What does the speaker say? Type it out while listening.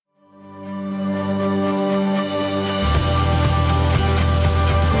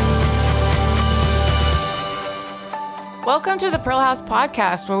to the Pearl House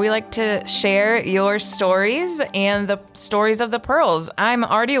podcast, where we like to share your stories and the stories of the pearls. I'm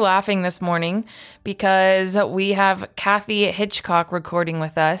already laughing this morning because we have Kathy Hitchcock recording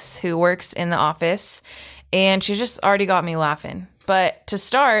with us, who works in the office, and she just already got me laughing. But to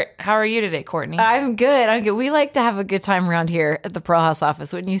start, how are you today, Courtney? I'm good. We like to have a good time around here at the Pearl House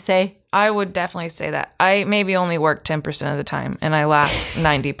office, wouldn't you say? I would definitely say that. I maybe only work 10% of the time, and I laugh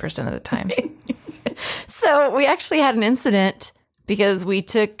 90% of the time. So we actually had an incident because we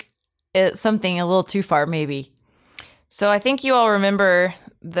took something a little too far, maybe. So I think you all remember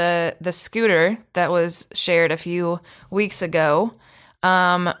the scooter that was shared a few weeks ago.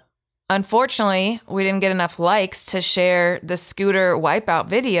 Unfortunately, we didn't get enough likes to share the scooter wipeout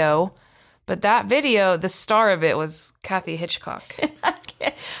video, but that video, the star of it was Kathy Hitchcock.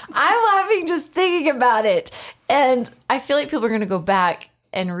 I'm laughing just thinking about it. And I feel like people are going to go back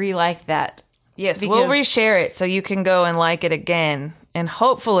and re-like that. Yes, we'll reshare it so you can go and like it again. And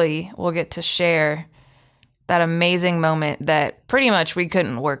hopefully we'll get to share that amazing moment that pretty much we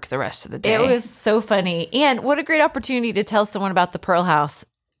couldn't work the rest of the day. It was so funny. And what a great opportunity to tell someone about the Pearl House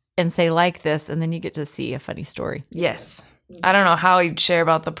and say, like this, and then you get to see a funny story. Yes. I don't know how you'd share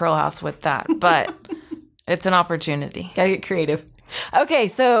about the Pearl House with that, but it's an opportunity. Gotta get creative. Okay,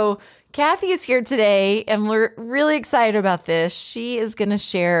 so Kathy is here today, and we're really excited about this. She is going to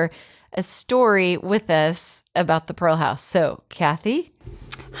share a story with us about the Pearl House. So, Kathy?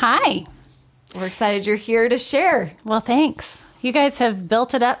 Hi. We're excited you're here to share. Well, thanks. You guys have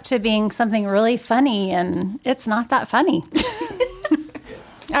built it up to being something really funny, and it's not that funny.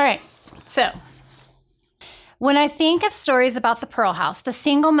 All right. So, when I think of stories about the Pearl House, the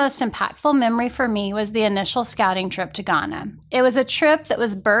single most impactful memory for me was the initial scouting trip to Ghana. It was a trip that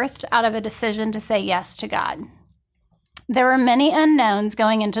was birthed out of a decision to say yes to God. There were many unknowns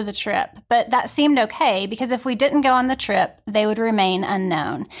going into the trip, but that seemed okay because if we didn't go on the trip, they would remain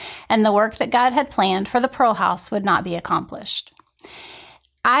unknown, and the work that God had planned for the Pearl House would not be accomplished.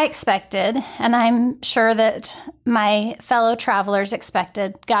 I expected, and I'm sure that my fellow travelers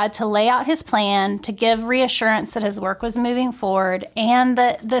expected, God to lay out his plan, to give reassurance that his work was moving forward, and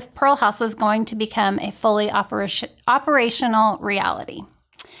that the Pearl House was going to become a fully operational reality.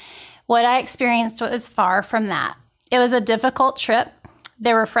 What I experienced was far from that. It was a difficult trip.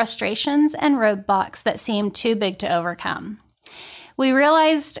 There were frustrations and roadblocks that seemed too big to overcome. We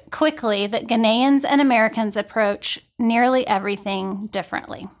realized quickly that Ghanaians and Americans approach nearly everything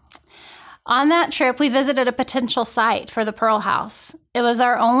differently. On that trip, we visited a potential site for the Pearl House. It was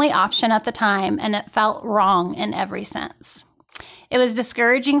our only option at the time, and it felt wrong in every sense. It was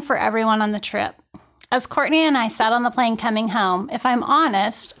discouraging for everyone on the trip. As Courtney and I sat on the plane coming home, if I'm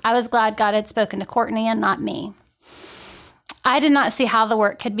honest, I was glad God had spoken to Courtney and not me. I did not see how the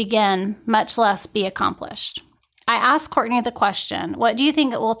work could begin, much less be accomplished. I asked Courtney the question, what do you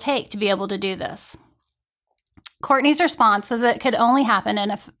think it will take to be able to do this? Courtney's response was that it could only happen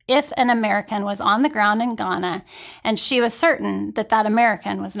if an American was on the ground in Ghana, and she was certain that that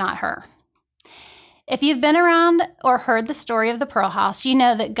American was not her. If you've been around or heard the story of the Pearl House, you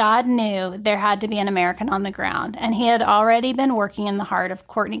know that God knew there had to be an American on the ground, and he had already been working in the heart of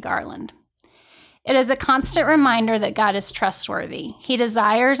Courtney Garland. It is a constant reminder that God is trustworthy. He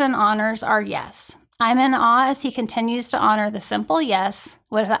desires and honors our yes. I'm in awe as he continues to honor the simple yes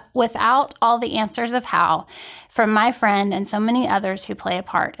without all the answers of how from my friend and so many others who play a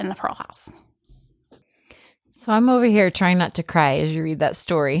part in the Pearl House. So I'm over here trying not to cry as you read that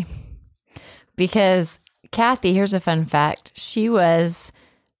story because Kathy, here's a fun fact. She was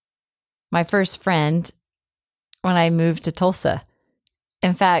my first friend when I moved to Tulsa.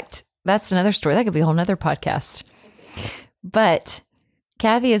 In fact, that's another story. That could be a whole nother podcast. But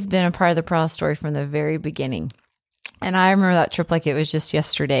Kathy has been a part of the Pearl House story from the very beginning. And I remember that trip like it was just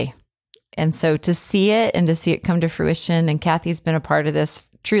yesterday. And so to see it and to see it come to fruition, and Kathy's been a part of this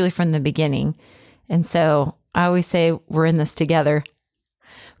truly from the beginning. And so I always say we're in this together.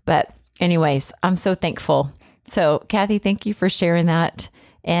 But anyways, I'm so thankful. So Kathy, thank you for sharing that.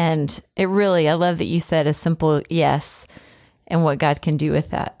 And I love that you said a simple yes and what God can do with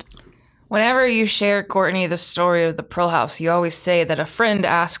that. Whenever you share, Courtney, the story of the Pearl House, you always say that a friend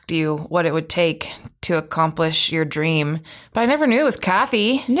asked you what it would take to accomplish your dream. But I never knew it was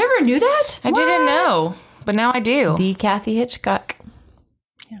Kathy. Never knew that? I didn't know, but now I do. The Kathy Hitchcock.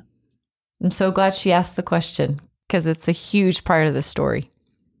 Yeah. I'm so glad she asked the question because it's a huge part of the story.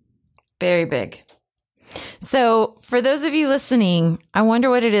 Very big. So for those of you listening, I wonder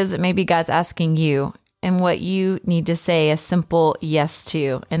what it is that maybe God's asking you and what you need to say a simple yes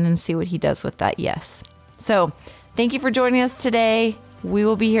to, and then see what he does with that yes. So thank you for joining us today. We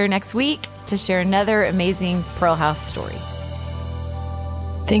will be here next week to share another amazing Pearl House story.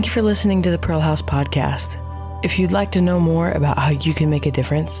 Thank you for listening to the Pearl House podcast. If you'd like to know more about how you can make a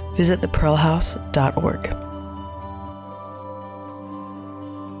difference, visit thepearlhouse.org.